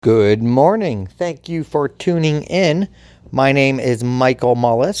Good morning. Thank you for tuning in. My name is Michael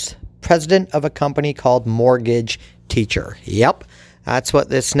Mullis, president of a company called Mortgage Teacher. Yep, that's what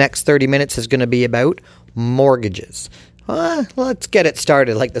this next 30 minutes is going to be about, mortgages. Let's get it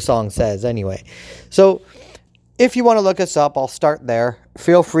started like the song says anyway. So if you want to look us up, I'll start there.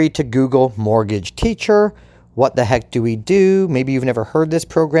 Feel free to Google Mortgage Teacher. What the heck do we do? Maybe you've never heard this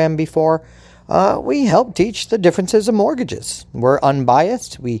program before. We help teach the differences of mortgages. We're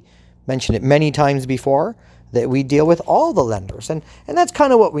unbiased. We mentioned it many times before that we deal with all the lenders. And that's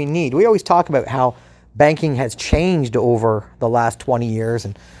kind of what we need. We always talk about how banking has changed over the last 20 years.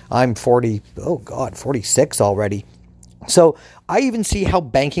 And I'm 46 already. So I even see how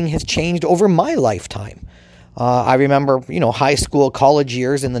banking has changed over my lifetime. I remember, high school, college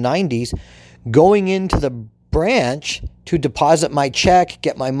years in the 90s, going into the branch to deposit my check,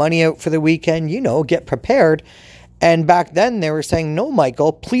 get my money out for the weekend, get prepared. And back then they were saying, no,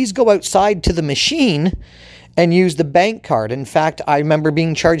 Michael, please go outside to the machine and use the bank card. In fact, I remember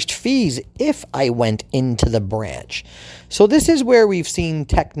being charged fees if I went into the branch. So this is where we've seen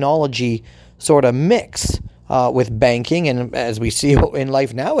technology sort of mix with banking. And as we see in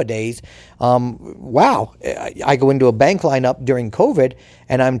life nowadays, I go into a bank lineup during COVID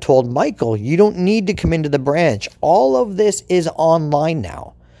and I'm told, Michael, you don't need to come into the branch. All of this is online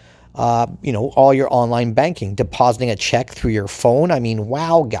now. All your online banking, depositing a check through your phone. I mean,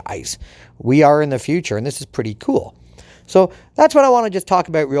 wow, guys, we are in the future and this is pretty cool. So that's what I want to just talk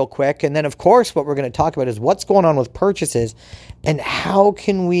about real quick. And then, of course, what we're going to talk about is what's going on with purchases and how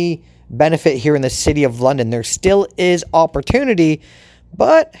can we benefit here in the city of London. There still is opportunity,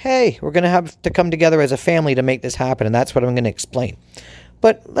 but hey, we're going to have to come together as a family to make this happen, and that's what I'm going to explain.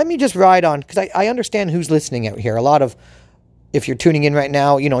 But let me just ride on, because I understand who's listening out here. A lot of, if you're tuning in right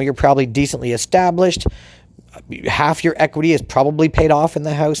now, you're probably decently established. Half your equity is probably paid off in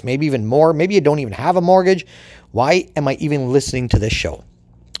the house, maybe even more. Maybe you don't even have a mortgage. Why am I even listening to this show?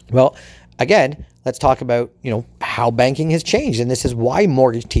 Well, again, let's talk about, how banking has changed. And this is why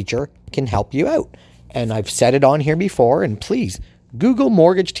Mortgage Teacher can help you out. And I've said it on here before, and please Google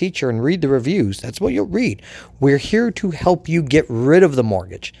Mortgage Teacher and read the reviews. That's what you'll read. We're here to help you get rid of the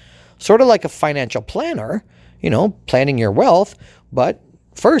mortgage. Sort of like a financial planner, planning your wealth. But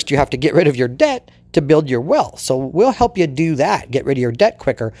first you have to get rid of your debt to build your wealth. So we'll help you do that, get rid of your debt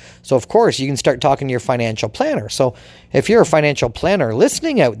quicker. So of course you can start talking to your financial planner. So if you're a financial planner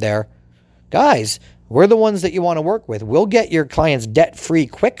listening out there, guys, we're the ones that you want to work with. We'll get your clients debt-free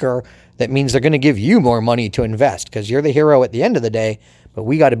quicker. That means they're going to give you more money to invest because you're the hero at the end of the day, but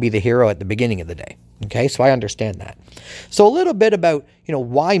we got to be the hero at the beginning of the day. Okay, so I understand that. So a little bit about,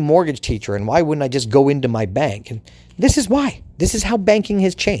 why Mortgage Teacher and why wouldn't I just go into my bank? And this is why. This is how banking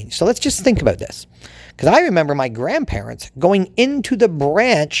has changed. So let's just think about this. Because I remember my grandparents going into the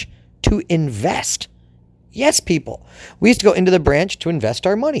branch to invest. Yes, people. We used to go into the branch to invest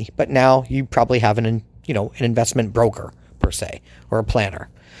our money, but now you probably have an investment broker per se, or a planner.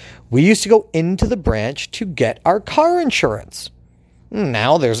 We used to go into the branch to get our car insurance.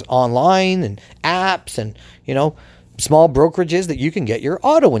 Now there's online and apps and, small brokerages that you can get your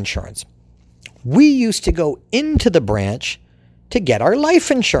auto insurance. We used to go into the branch to get our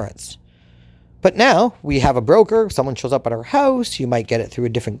life insurance. But now we have a broker, someone shows up at our house, you might get it through a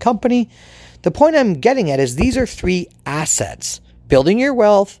different company. The point I'm getting at is these are three assets. Building your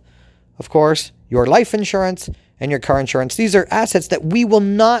wealth, of course, your life insurance, and your car insurance. These are assets that we will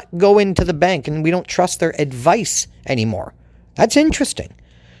not go into the bank and we don't trust their advice anymore. That's interesting.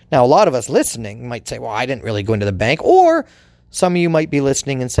 Now, a lot of us listening might say, well, I didn't really go into the bank. Or some of you might be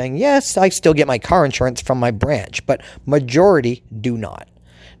listening and saying, yes, I still get my car insurance from my branch, but majority do not.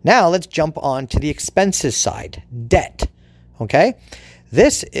 Now, let's jump on to the expenses side, debt. Okay?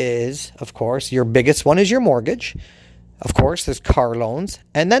 This is, of course, your biggest one is your mortgage. Of course, there's car loans,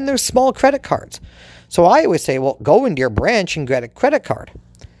 and then there's small credit cards. So I always say, well, go into your branch and get a credit card.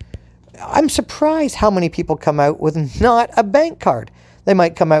 I'm surprised how many people come out with not a bank card. They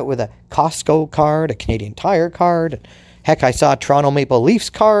might come out with a Costco card, a Canadian Tire card. Heck, I saw a Toronto Maple Leafs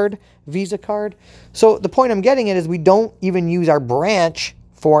card, Visa card. So the point I'm getting at is we don't even use our branch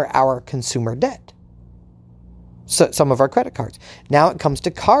for our consumer debt. So some of our credit cards. Now it comes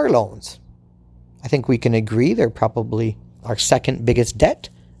to car loans. I think we can agree they're probably our second biggest debt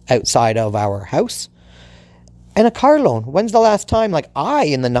outside of our house. And a car loan. When's the last time, in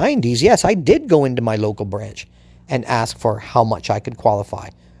the 90s, yes, I did go into my local branch and ask for how much I could qualify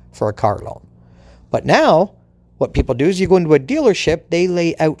for a car loan. But now, what people do is you go into a dealership, they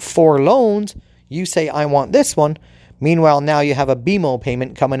lay out 4 loans, you say, I want this one. Meanwhile, now you have a BMO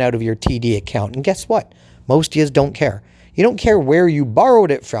payment coming out of your TD account. And guess what? Most of you don't care. You don't care where you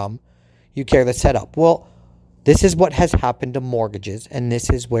borrowed it from. You care the setup. Well, this is what has happened to mortgages, and this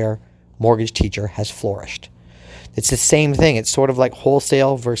is where Mortgage Teacher has flourished. It's the same thing. It's sort of like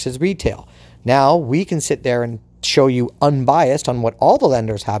wholesale versus retail. Now we can sit there and show you unbiased on what all the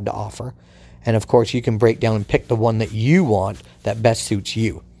lenders have to offer. And of course, you can break down and pick the one that you want that best suits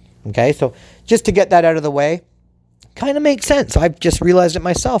you. Okay, so just to get that out of the way, kind of makes sense. I've just realized it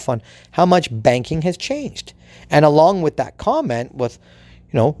myself on how much banking has changed. And along with that comment with,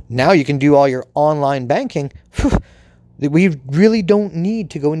 now you can do all your online banking. We really don't need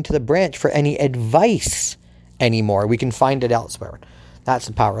to go into the branch for any advice anymore. We can find it elsewhere. That's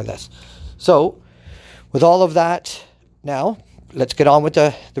the power of this. So with all of that, now let's get on with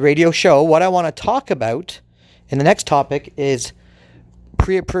the radio show. What I want to talk about in the next topic is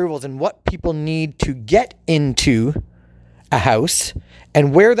pre-approvals and what people need to get into a house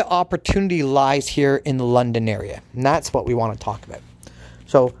and where the opportunity lies here in the London area. And that's what we want to talk about.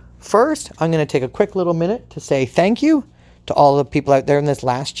 So first, I'm going to take a quick little minute to say thank you to all the people out there in this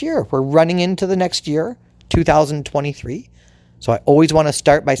last year. We're running into the next year, 2023. So I always want to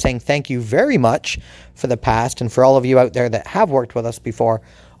start by saying thank you very much for the past, and for all of you out there that have worked with us before.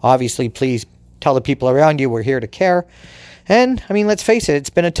 Obviously, please tell the people around you we're here to care. And let's face it, it's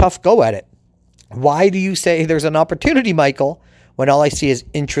been a tough go at it. Why do you say there's an opportunity, Michael, when all I see is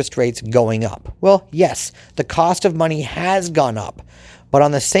interest rates going up? Well, yes, the cost of money has gone up. But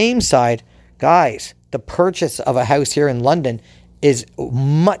on the same side, guys, the purchase of a house here in London is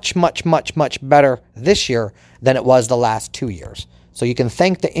much, much, much, much better this year than it was the last 2 years. So you can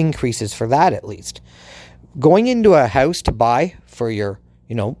thank the increases for that at least. Going into a house to buy for your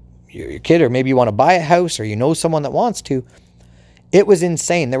kid, or maybe you want to buy a house or someone that wants to, it was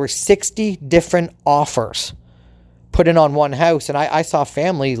insane. There were 60 different offers put in on one house, and I saw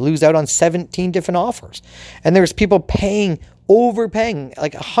families lose out on 17 different offers. And there's people overpaying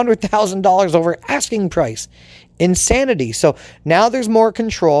like $100,000 over asking price. Insanity. So now there's more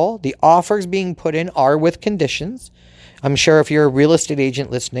control. The offers being put in are with conditions. I'm sure if you're a real estate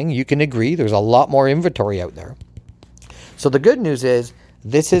agent listening, you can agree there's a lot more inventory out there. So the good news is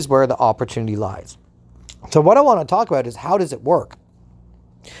this is where the opportunity lies. So what I want to talk about is how does it work?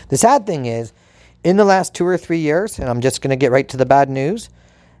 The sad thing is, in the last 2 or 3 years, and I'm just going to get right to the bad news,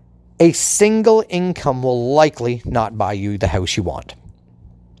 a single income will likely not buy you the house you want.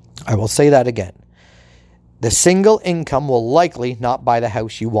 I will say that again. The single income will likely not buy the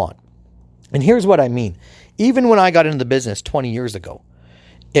house you want. And here's what I mean. Even when I got into the business 20 years ago,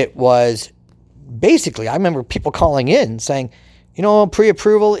 it was basically, I remember people calling in saying,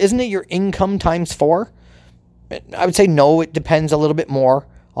 pre-approval, isn't it your income times 4? I would say no, it depends a little bit more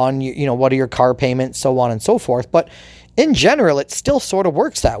on what are your car payments, so on and so forth. But in general, it still sort of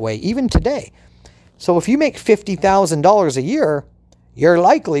works that way, even today. So if you make $50,000 a year, you're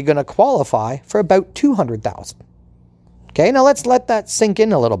likely going to qualify for about $200,000. Okay, now let's let that sink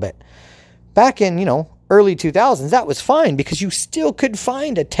in a little bit. Back in, early 2000s, that was fine because you still could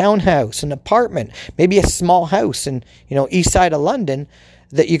find a townhouse, an apartment, maybe a small house in, east side of London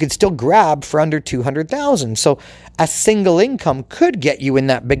that you could still grab for under $200,000. So a single income could get you in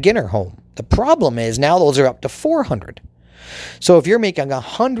that beginner home. The problem is now those are up to $400,000. So if you're making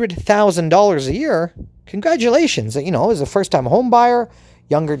 $100,000 a year, congratulations. As a first-time home buyer,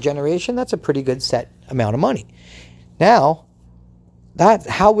 younger generation, that's a pretty good set amount of money. Now,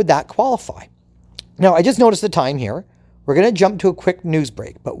 how would that qualify? Now, I just noticed the time here. We're going to jump to a quick news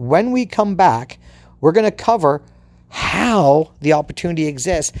break. But when we come back, we're going to cover how the opportunity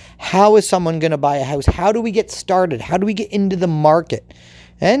exists. How is someone going to buy a house? How do we get started? How do we get into the market?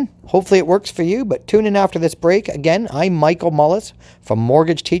 And hopefully it works for you. But tune in after this break. Again, I'm Michael Mullis from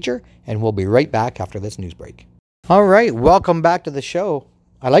Mortgage Teacher, and we'll be right back after this news break. All right, welcome back to the show.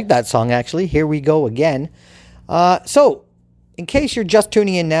 I like that song, actually. Here we go again. So, in case you're just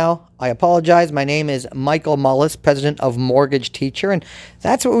tuning in now, I apologize. My name is Michael Mullis, president of Mortgage Teacher, and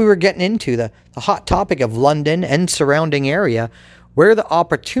that's what we were getting into, the hot topic of London and surrounding area, where the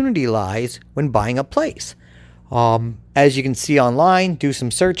opportunity lies when buying a place. As you can see online, do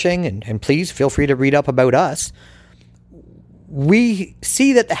some searching, and please feel free to read up about us. We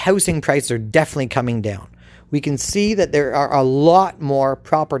see that the housing prices are definitely coming down. We can see that there are a lot more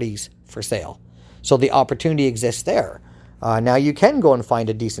properties for sale. So the opportunity exists there. Now you can go and find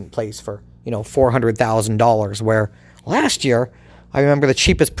a decent place for, $400,000, where last year, I remember the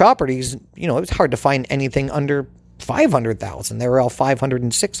cheapest properties, it was hard to find anything under $500,000. They were all $500,000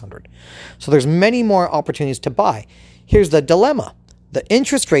 and $600,000. So there's many more opportunities to buy. Here's the dilemma. The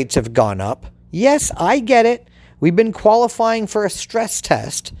interest rates have gone up. Yes, I get it. We've been qualifying for a stress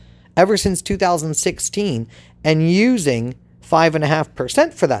test ever since 2016, and using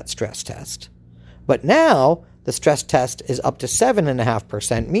 5.5% for that stress test. But now the stress test is up to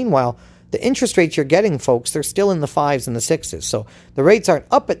 7.5%. Meanwhile, the interest rates you're getting, folks, they're still in the 5s and the 6s. So the rates aren't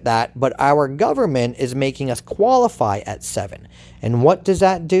up at that, but our government is making us qualify at 7. And what does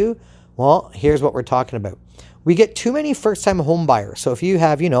that do? Well, here's what we're talking about. We get too many first-time home buyers. So if you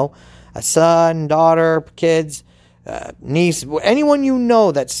have, a son, daughter, kids, niece, anyone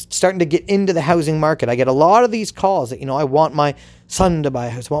that's starting to get into the housing market, I get a lot of these calls that, I want my son to buy a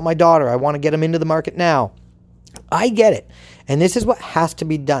house, I want my daughter, I want to get them into the market now. I get it. And this is what has to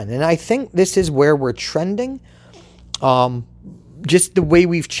be done. And I think this is where we're trending, just the way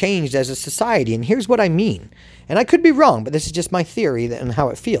we've changed as a society. And here's what I mean. And I could be wrong, but this is just my theory and how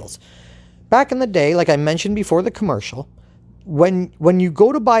it feels. Back in the day, like I mentioned before the commercial, when you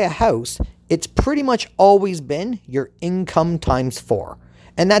go to buy a house, it's pretty much always been your income times 4.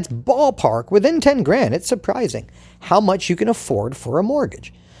 And that's ballpark within 10 grand. It's surprising how much you can afford for a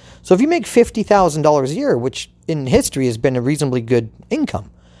mortgage. So if you make $50,000 a year, which in history has been a reasonably good income,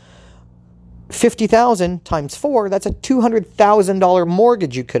 50,000 times 4, that's a $200,000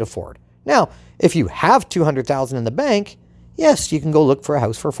 mortgage you could afford. Now, if you have $200,000 in the bank, yes, you can go look for a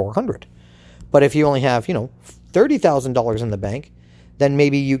house for $400,000. But if you only have, $30,000 in the bank, then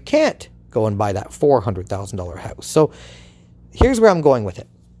maybe you can't go and buy that $400,000 house. So here's where I'm going with it.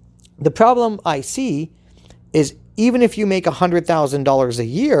 The problem I see is even if you make $100,000 a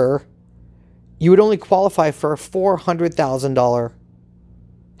year, you would only qualify for a $400,000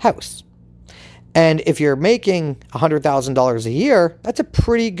 house. And if you're making $100,000 a year, that's a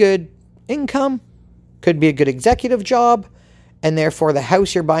pretty good income, could be a good executive job, and therefore the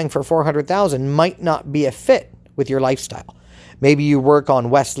house you're buying for $400,000 might not be a fit with your lifestyle. Maybe you work on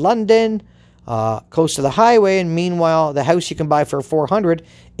West London, close to the highway, and meanwhile the house you can buy for $400,000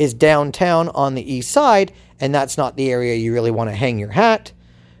 is downtown on the east side, and that's not the area you really want to hang your hat.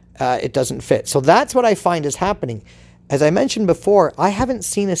 It doesn't fit. So that's what I find is happening. As I mentioned before, I haven't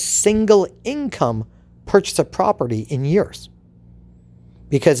seen a single income purchase a property in years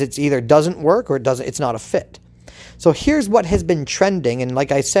because it's either doesn't work or it's not a fit. So here's what has been trending. And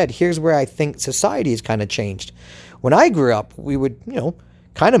like I said, here's where I think society has kind of changed. When I grew up, we would,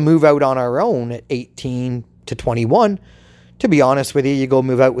 kind of move out on our own at 18 to 21. To be honest with you, you go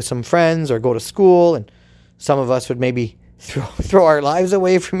move out with some friends or go to school, and some of us would maybe throw our lives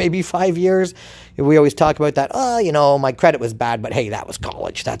away for maybe 5 years. We always talk about that. My credit was bad, but hey, that was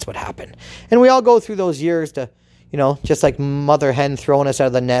college. That's what happened. And we all go through those years to, just like mother hen throwing us out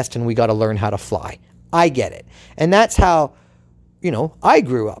of the nest, and we got to learn how to fly. I get it. And that's how, I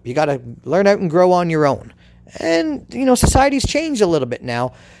grew up. You got to learn out and grow on your own. And, society's changed a little bit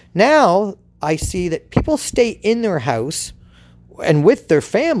now. Now I see that people stay in their house and with their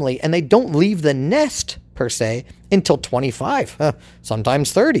family, and they don't leave the nest per se until 25,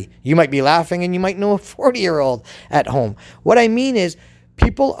 sometimes 30. You might be laughing and you might know a 40-year-old at home. What I mean is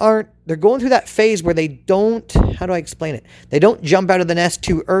they're going through that phase where they don't, how do I explain it? They don't jump out of the nest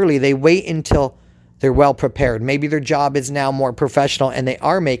too early. They wait until they're well prepared. Maybe their job is now more professional and they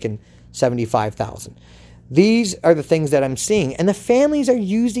are making $75,000. These are the things that I'm seeing. And the families are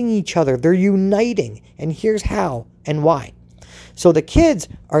using each other. They're uniting. And here's how and why. So the kids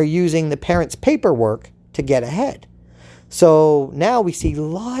are using the parents' paperwork to get ahead. So now we see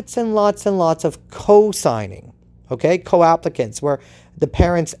lots and lots and lots of co-signing, co-applicants, where the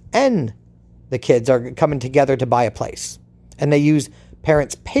parents and the kids are coming together to buy a place. And they use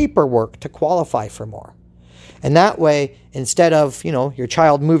parents' paperwork to qualify for more. And that way, instead of, your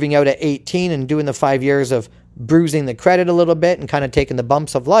child moving out at 18 and doing the 5 years of bruising the credit a little bit and kind of taking the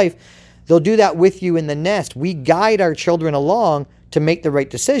bumps of life, they'll do that with you in the nest. We guide our children along to make the right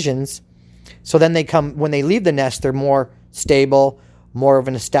decisions. So then when they leave the nest, they're more stable, more of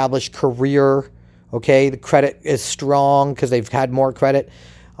an established career. The credit is strong because they've had more credit,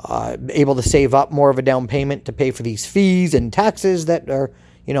 able to save up more of a down payment to pay for these fees and taxes that are,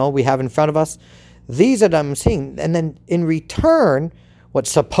 we have in front of us. These are what I'm seeing. And then in return,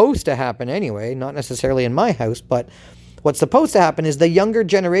 what's supposed to happen anyway, not necessarily in my house, but what's supposed to happen is the younger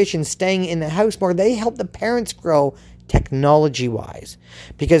generation staying in the house more, they help the parents grow technology-wise.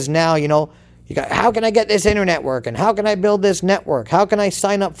 Because now, how can I get this internet working? How can I build this network? How can I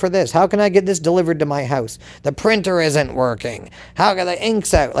sign up for this? How can I get this delivered to my house? The printer isn't working. How can the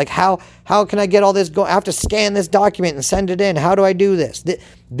ink's out? How can I get all this I have to scan this document and send it in. How do I do this?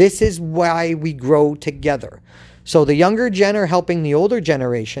 This is why we grow together. So the younger gen are helping the older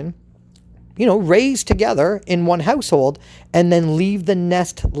generation, raise together in one household and then leave the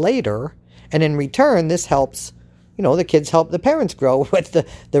nest later. And in return, this helps, the kids help the parents grow with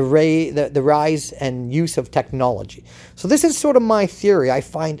the rise and use of technology. So this is sort of my theory. I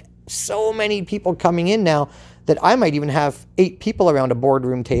find so many people coming in now that I might even have 8 people around a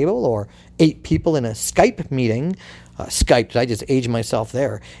boardroom table, or 8 people in a Skype meeting. Skype, I just aged myself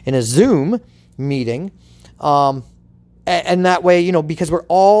there. In a Zoom meeting. And that way, because we're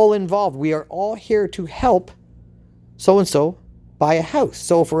all involved, we are all here to help so-and-so buy a house.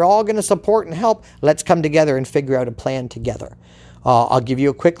 So if we're all going to support and help, let's come together and figure out a plan together. I'll give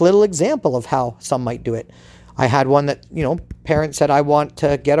you a quick little example of how some might do it. I had one that, parents said, I want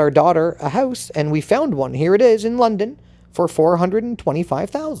to get our daughter a house, and we found one. Here it is in London for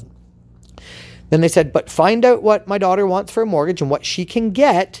 $425,000. Then they said, but find out what my daughter wants for a mortgage and what she can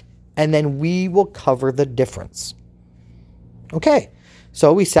get, and then we will cover the difference. Okay,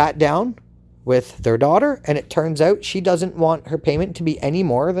 so we sat down with their daughter, and it turns out she doesn't want her payment to be any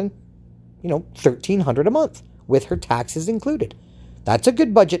more than, $1,300 a month with her taxes included. That's a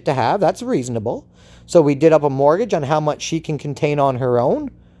good budget to have. That's reasonable. So we did up a mortgage on how much she can contain on her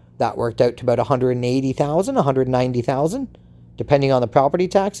own. That worked out to about $180,000, $190,000, depending on the property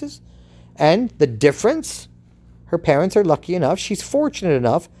taxes. And the difference, her parents are lucky enough, she's fortunate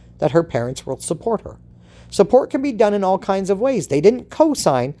enough that her parents will support her. Support can be done in all kinds of ways. They didn't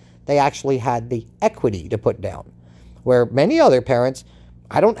co-sign, they actually had the equity to put down. Where many other parents,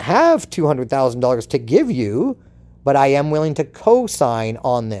 I don't have $200,000 to give you, but I am willing to co-sign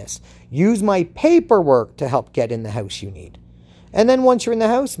on this. Use my paperwork to help get in the house you need. And then once you're in the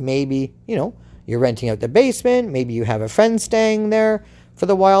house, maybe, you're renting out the basement. Maybe you have a friend staying there for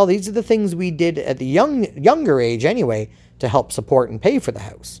the while. These are the things we did at the younger age anyway to help support and pay for the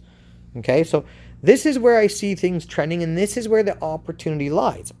house. Okay, so this is where I see things trending, and this is where the opportunity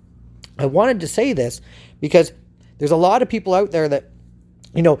lies. I wanted to say this because there's a lot of people out there that,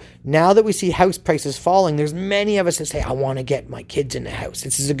 now that we see house prices falling, there's many of us that say, I want to get my kids in the house.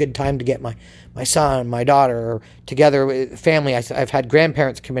 This is a good time to get my son, my daughter, or together with family. I've had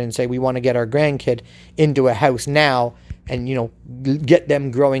grandparents come in and say, we want to get our grandkid into a house now and, get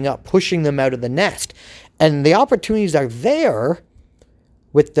them growing up, pushing them out of the nest. And the opportunities are there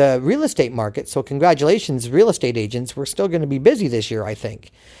with the real estate market. So congratulations, real estate agents. We're still going to be busy this year, I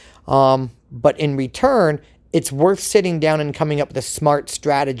think. But in return, it's worth sitting down and coming up with a smart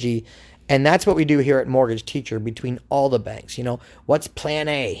strategy. And that's what we do here at Mortgage Teacher between all the banks. What's plan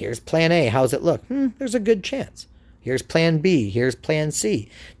A? Here's plan A. How's it look? There's a good chance. Here's plan B. Here's plan C.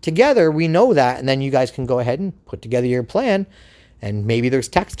 Together, we know that. And then you guys can go ahead and put together your plan. And maybe there's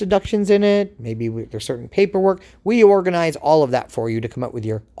tax deductions in it. Maybe there's certain paperwork. We organize all of that for you to come up with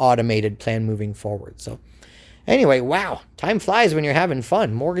your automated plan moving forward. So anyway, wow, time flies when you're having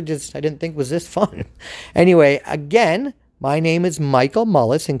fun. Mortgages, I didn't think was this fun. Anyway, again, my name is Michael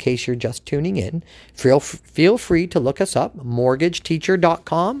Mullis, in case you're just tuning in. Feel free to look us up,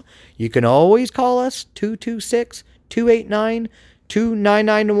 mortgageteacher.com. You can always call us,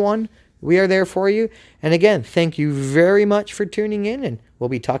 226-289-2991. We are there for you. And again, thank you very much for tuning in, and we'll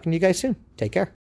be talking to you guys soon. Take care.